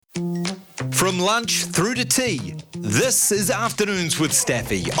From lunch through to tea, this is Afternoons with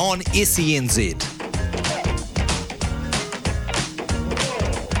Staffy on SENZ.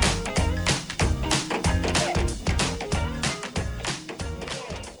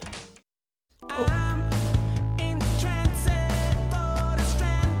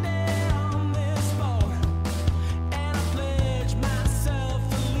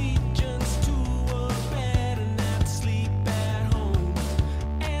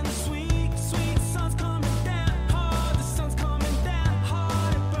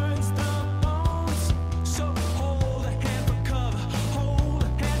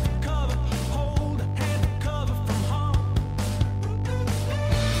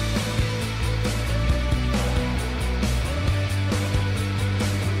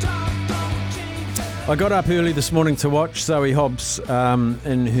 I got up early this morning to watch Zoe Hobbs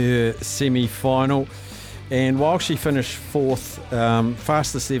in her semi-final, and while she finished fourth,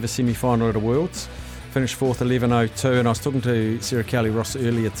 fastest ever semi-final at the Worlds, finished fourth 11:02, and I was talking to Sarah Kelly-Ross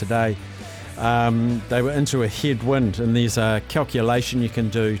earlier today. They were into a headwind, and there's a calculation you can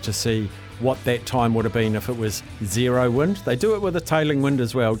do to see what that time would have been if it was zero wind. They do it with a tailing wind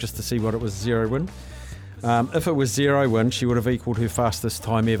as well, just to see what it was zero wind. If it was zero wind, she would have equalled her fastest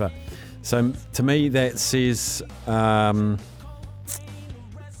time ever. So to me, that says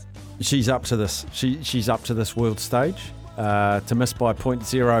she's up to this. She's up to this world stage. To miss by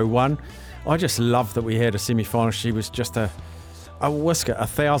 0.01, I just love that we had a semi-final. She was just a whisker, a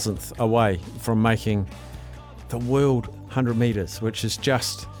thousandth away from making the world 100 metres, which is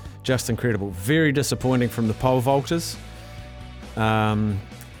just incredible. Very disappointing from the pole vaulters.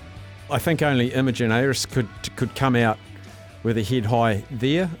 I think only Imogen Ayres could come out with a head high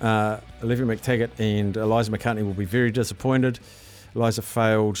there. Olivia McTaggart and Eliza McCartney will be very disappointed. Eliza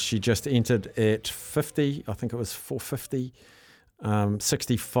failed. She just entered at 50. I think it was 450.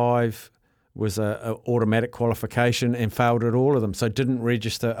 65 was a automatic qualification and failed at all of them. So didn't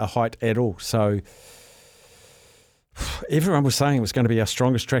register a height at all. So everyone was saying it was going to be our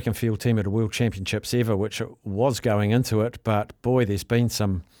strongest track and field team at the World Championships ever, which it was going into it. But boy, there's been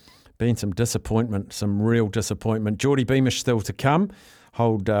some disappointment, some real disappointment. Geordie Beamish still to come.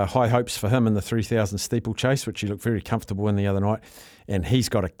 Hold high hopes for him in the 3,000 steeplechase, which he looked very comfortable in the other night. And he's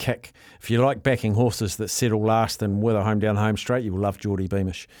got a kick. If you like backing horses that settle last and with a home down home straight, you will love Geordie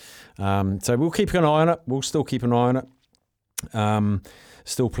Beamish. So we'll keep an eye on it. We'll still keep an eye on it.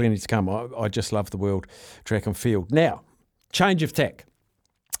 Still plenty to come. I just love the world track and field. Now, change of tack.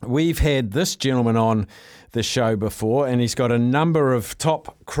 We've had this gentleman on the show before, and he's got a number of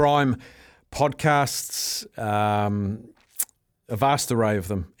top crime podcasts, a vast array of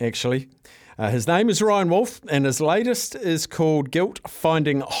them, actually. His name is Ryan Wolf, and his latest is called Guilt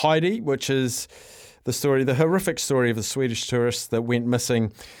Finding Heidi, which is the horrific story of the Swedish tourist that went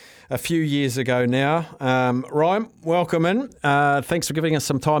missing a few years ago now. Ryan, welcome in. Thanks for giving us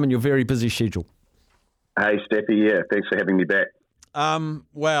some time in your very busy schedule. Hey, Steffi. Yeah, thanks for having me back.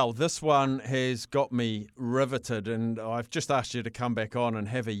 Well, this one has got me riveted, and I've just asked you to come back on and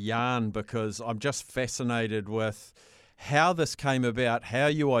have a yarn because I'm just fascinated with how this came about, how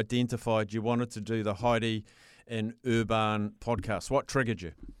you identified you wanted to do the Heidi and Urban podcast. What triggered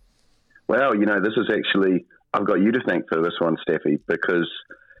you? Well, this is actually, I've got you to thank for this one, Steffi, because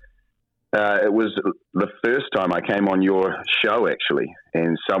it was the first time I came on your show, actually,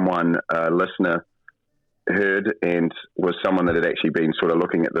 and someone, a listener, heard and was someone that had actually been sort of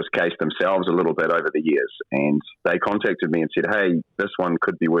looking at this case themselves a little bit over the years, and they contacted me and said, hey, this one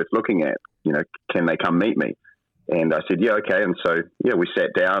could be worth looking at, can they come meet me? And I said, yeah, okay. And so, yeah, we sat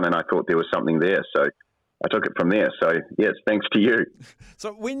down and I thought there was something there. So I took it from there. So, yes, thanks to you.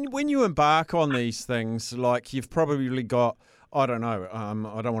 So when you embark on these things, like you've probably got, I don't know,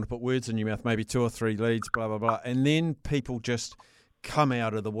 I don't want to put words in your mouth, maybe 2 or 3 leads, blah, blah, blah. And then people just come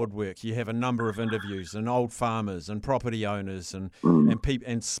out of the woodwork. You have a number of interviews and old farmers and property owners and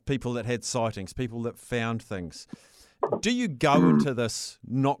people that had sightings, people that found things. Do you go into this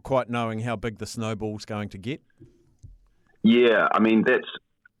not quite knowing how big the snowball's going to get? Yeah, I mean,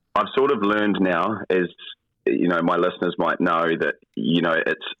 I've sort of learned now, as my listeners might know, that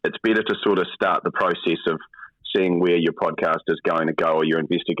it's better to sort of start the process of seeing where your podcast is going to go or your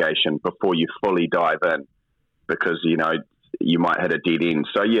investigation before you fully dive in, because you might hit a dead end.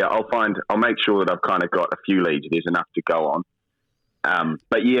 So yeah, I'll make sure that I've kind of got a few leads. There's enough to go on.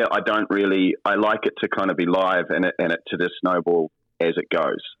 But yeah, I like it to kind of be live and it to just snowball as it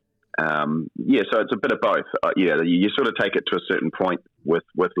goes. So it's a bit of both. You sort of take it to a certain point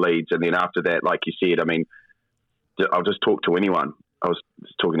with leads, and then after that, like you said, I mean, I'll just talk to anyone. I was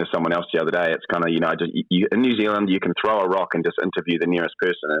talking to someone else the other day. It's kind of, in New Zealand, you can throw a rock and just interview the nearest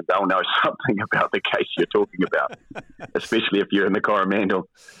person and they'll know something about the case you're talking about, especially if you're in the Coromandel.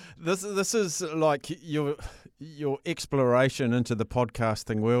 This is like your exploration into the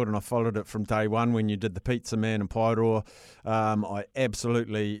podcasting world, and I followed it from day one when you did the Pizza Man and Pyroar. I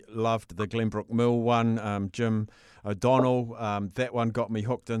absolutely loved the Glenbrook Mill one, Jim O'Donnell. That one got me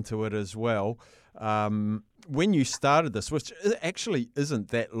hooked into it as well. When you started this, which actually isn't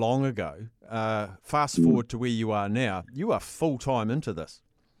that long ago, fast forward to where you are now, you are full-time into this.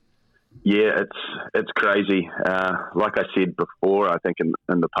 Yeah, it's crazy. Like I said before, I think in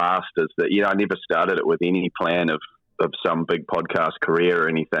the past, is that I never started it with any plan of some big podcast career or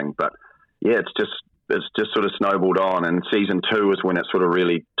anything. But yeah, it's just sort of snowballed on. And season 2 is when it sort of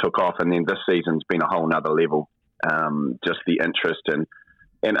really took off. And then this season's been a whole nother level. Just the interest and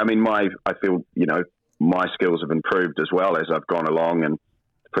I mean, I feel my skills have improved as well as I've gone along, and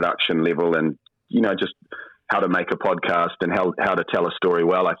production level, and just how to make a podcast and how to tell a story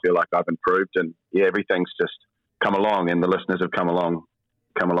well. I feel like I've improved, and yeah, everything's just come along, and the listeners have come along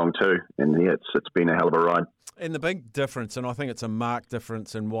too. And yeah, it's been a hell of a ride. And the big difference, and I think it's a marked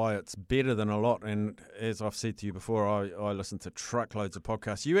difference in why it's better than a lot, and as I've said to you before, I listen to truckloads of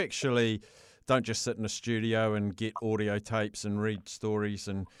podcasts. You actually don't just sit in a studio and get audio tapes and read stories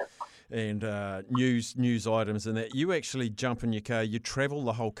and news items and that. You actually jump in your car, you travel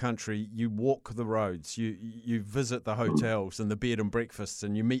the whole country, you walk the roads, you visit the hotels and the bed and breakfasts,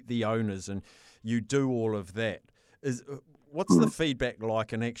 and you meet the owners, and you do all of that. What's the feedback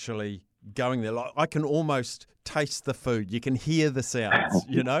like in actually going there? Like, I can almost taste the food. You can hear the sounds,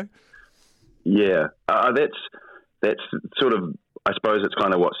 Yeah, that's sort of, I suppose it's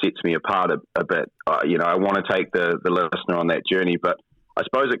kind of what sets me apart a bit. I want to take the listener on that journey, but I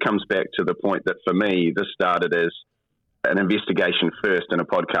suppose it comes back to the point that for me, this started as an investigation first and a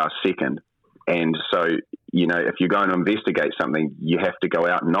podcast second. And so, if you're going to investigate something, you have to go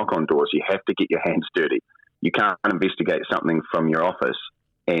out and knock on doors. You have to get your hands dirty. You can't investigate something from your office.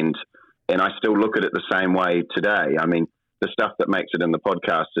 And I still look at it the same way today. I mean, the stuff that makes it in the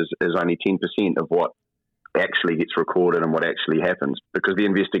podcast is only 10% of what actually gets recorded and what actually happens, because the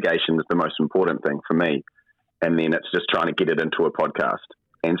investigation is the most important thing for me. And then it's just trying to get it into a podcast.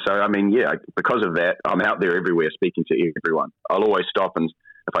 And so, I mean, yeah, because of that, I'm out there everywhere speaking to everyone. I'll always stop, and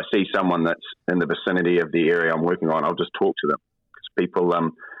if I see someone that's in the vicinity of the area I'm working on, I'll just talk to them. Because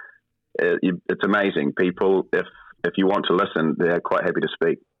people, it's amazing. People, if you want to listen, they're quite happy to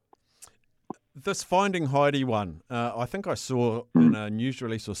speak. This Finding Heidi one, I think I saw in a news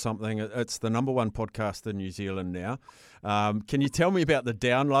release or something, it's the number one podcast in New Zealand now. Can you tell me about the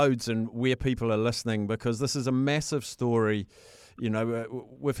downloads and where people are listening? Because this is a massive story.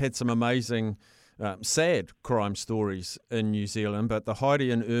 We've had some amazing, sad crime stories in New Zealand, but the Heidi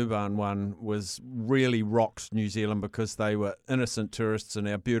and Urban one really rocked New Zealand because they were innocent tourists in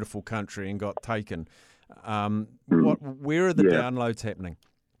our beautiful country and got taken. Where are the downloads happening?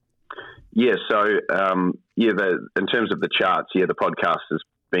 Yeah, so in terms of the charts, the podcast has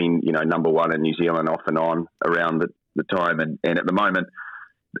been number one in New Zealand off and on around the time, and at the moment,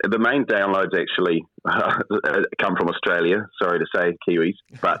 the main downloads actually come from Australia. Sorry to say, Kiwis,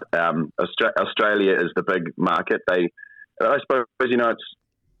 but Australia is the big market. I suppose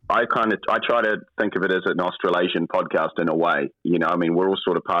I try to think of it as an Australasian podcast in a way. I mean, we're all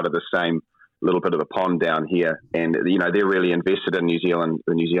sort of part of the same little bit of the pond down here, and they're really invested in the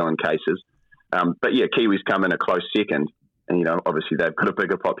New Zealand cases. But yeah, Kiwis come in a close second, and obviously they've got a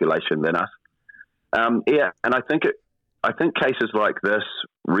bigger population than us. And I think cases like this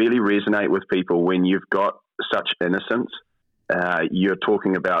really resonate with people when you've got such innocence. You're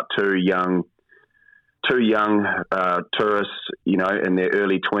talking about two young tourists, in their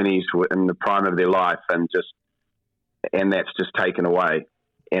early 20s, in the prime of their life, and that's just taken away.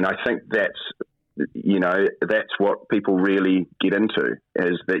 And I think that's what people really get into,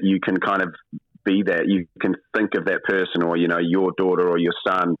 is that you can kind of be that. You can think of that person, or, your daughter or your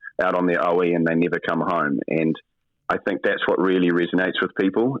son out on their OE and they never come home. And I think that's what really resonates with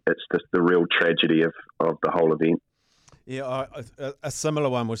people. It's just the real tragedy of the whole event. Yeah, a similar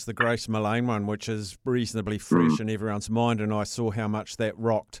one was the Grace Mullane one, which is reasonably fresh in everyone's mind, and I saw how much that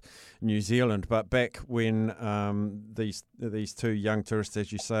rocked New Zealand. But back when these two young tourists,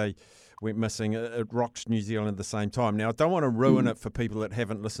 as you say, went missing, it rocked New Zealand at the same time. Now, I don't want to ruin it for people that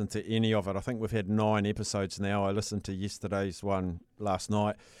haven't listened to any of it. I think we've had 9 episodes now. I listened to yesterday's one last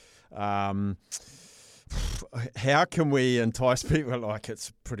night. How can we entice people? Like,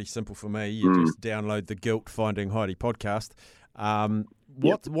 it's pretty simple for me. You just download the Guilt Finding Heidi podcast.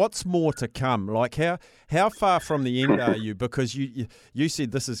 What's more to come? Like how far from the end are you? Because you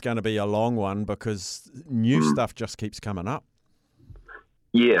said this is going to be a long one because new stuff just keeps coming up.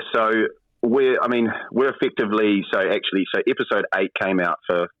 Yeah, so we're effectively so episode 8 came out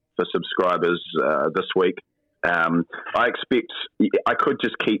for subscribers this week. I expect I could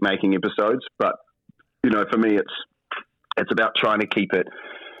just keep making episodes, but for me it's about trying to keep it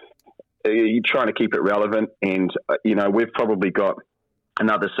relevant, and we've probably got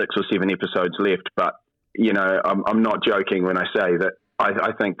another 6 or 7 episodes left, but I'm not joking when I say that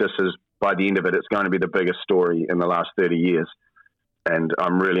I think this is, by the end of it, it's going to be the biggest story in the last 30 years, and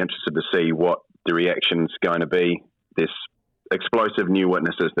I'm really interested to see what the reaction's going to be. There's explosive new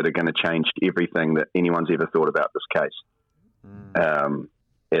witnesses that are going to change everything that anyone's ever thought about this case.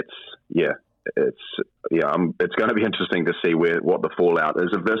 It's going to be interesting to see what the fallout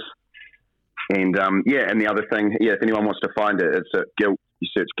is of this. And and the other thing, if anyone wants to find it, it's at Guilt. You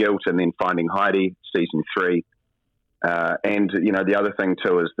search Guilt and then Finding Heidi, season 3. And the other thing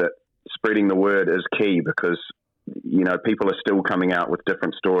too is that spreading the word is key, because people are still coming out with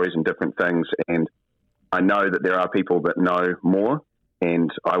different stories and different things, and I know that there are people that know more,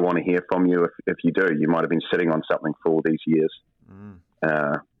 and I want to hear from you if you do. You might have been sitting on something for all these years.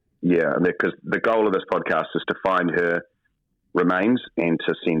 Because the goal of this podcast is to find her remains and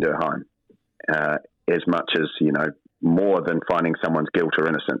to send her home. As much as, more than finding someone's guilt or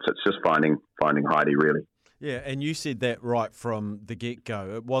innocence. It's just finding Heidi, really. Yeah, and you said that right from the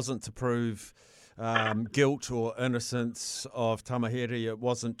get-go. It wasn't to prove guilt or innocence of Tamahere. It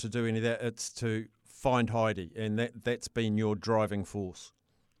wasn't to do any of that. It's to find Heidi, and that's been your driving force.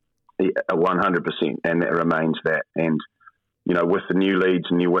 Yeah, 100%, and it remains that. And, with the new leads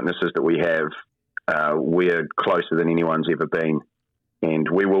and new witnesses that we have, we're closer than anyone's ever been. And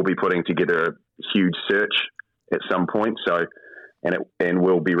we will be putting together a huge search at some point. So, and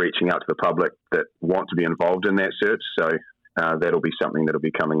we'll be reaching out to the public that want to be involved in that search. So that'll be something that'll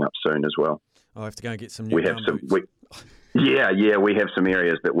be coming up soon as well. I'll have to go and get some new gumboots. We have some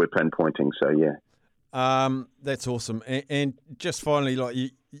areas that we're pinpointing. So that's awesome. And just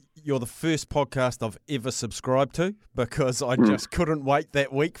finally, you're the first podcast I've ever subscribed to, because I just couldn't wait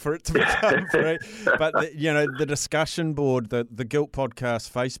that week for it to become free. But the discussion board, the Guilt Podcast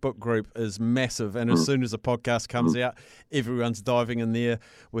Facebook group is massive, and as soon as a podcast comes out, everyone's diving in there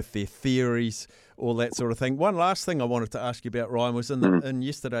with their theories, all that sort of thing. One last thing I wanted to ask you about, Ryan, was in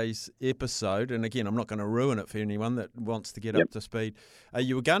yesterday's episode, and again, I'm not going to ruin it for anyone that wants to get up to speed.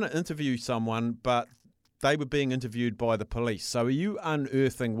 You were going to interview someone, but they were being interviewed by the police. So are you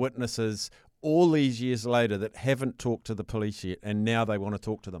unearthing witnesses all these years later that haven't talked to the police yet, and now they want to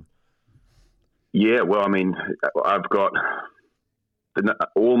talk to them? Yeah, well, I mean, I've got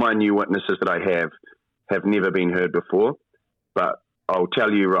all my new witnesses that I have never been heard before, but I'll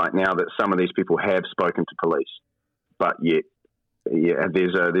tell you right now that some of these people have spoken to police, but yet,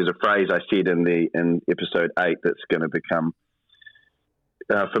 there's a phrase I said in episode 8 that's going to become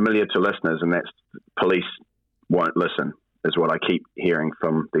familiar to listeners, and that's police won't listen, is what I keep hearing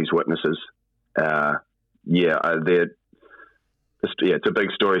from these witnesses. It's a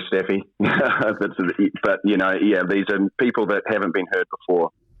big story, Staffy. But these are people that haven't been heard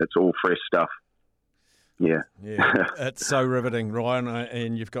before. It's all fresh stuff. Yeah, it's so riveting, Ryan,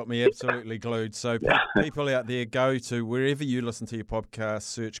 and you've got me absolutely glued. So people out there, go to wherever you listen to your podcast,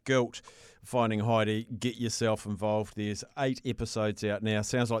 search Guilt, Finding Heidi, get yourself involved. There's 8 episodes out now.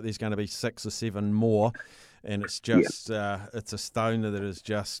 Sounds like there's going to be 6 or 7 more, and it's just it's a stone that is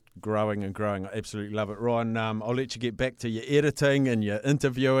just growing and growing. I absolutely love it. Ryan, I'll let you get back to your editing and your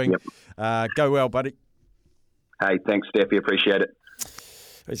interviewing. Go well, buddy. Hey, thanks, Steffi. Appreciate it.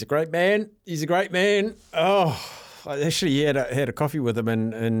 He's a great man. Oh, I actually had a coffee with him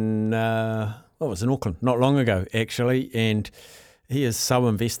in Auckland not long ago, actually, and he is so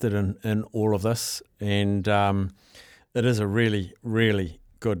invested in all of this, and it is a really, really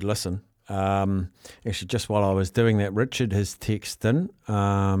good listen. Actually, just while I was doing that, Richard has texted in.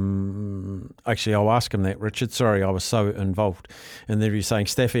 Actually, I'll ask him that, Richard. Sorry, I was so involved. And there he's saying,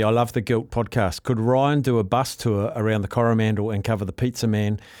 Staffy, I love the Guilt podcast. Could Ryan do a bus tour around the Coromandel and cover the Pizza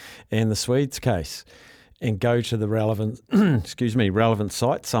Man and the Swedes case and go to the relevant relevant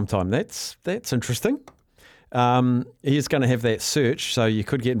sites sometime? That's interesting. He is going to have that search, so you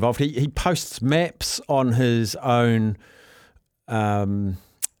could get involved. He posts maps on his own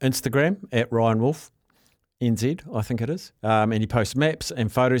Instagram at Ryan Wolf NZ, I think it is, and he posts maps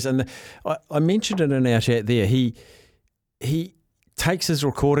and photos. And I mentioned it in our chat there. He takes his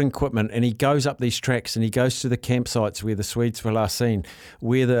recording equipment and he goes up these tracks and he goes to the campsites where the Swedes were last seen,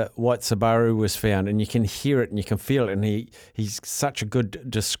 where the white Subaru was found, and you can hear it and you can feel it, and he's such a good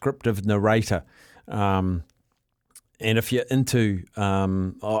descriptive narrator. And if you're into,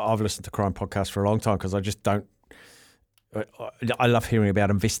 I've listened to crime podcasts for a long time because I love hearing about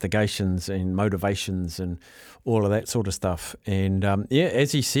investigations and motivations and all of that sort of stuff. And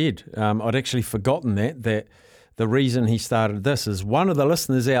as he said, I'd actually forgotten that the reason he started this is one of the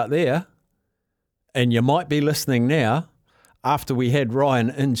listeners out there, and you might be listening now, after we had Ryan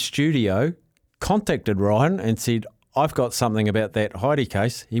in studio, contacted Ryan and said, I've got something about that Heidi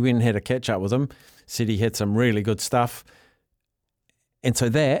case. He went and had a catch up with him, said he had some really good stuff. And so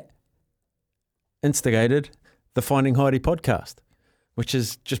that instigated the Finding Heidi podcast, which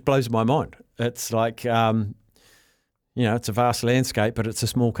just blows my mind. It's like, it's a vast landscape, but it's a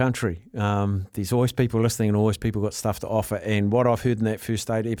small country. There's always people listening and always people got stuff to offer. And what I've heard in that first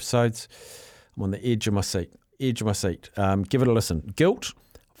 8 episodes, I'm on the edge of my seat. Give it a listen. Guilt,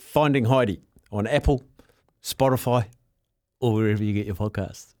 Finding Heidi on Apple, Spotify, or wherever you get your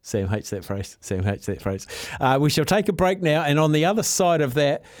podcasts. Sam hates that phrase. We shall take a break now. And on the other side of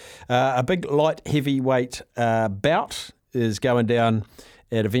that, a big light heavyweight bout is going down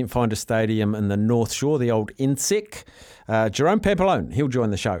at Event Finder Stadium in the North Shore, the old NSEC. Jerome Pampalone, he'll join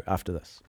the show after this.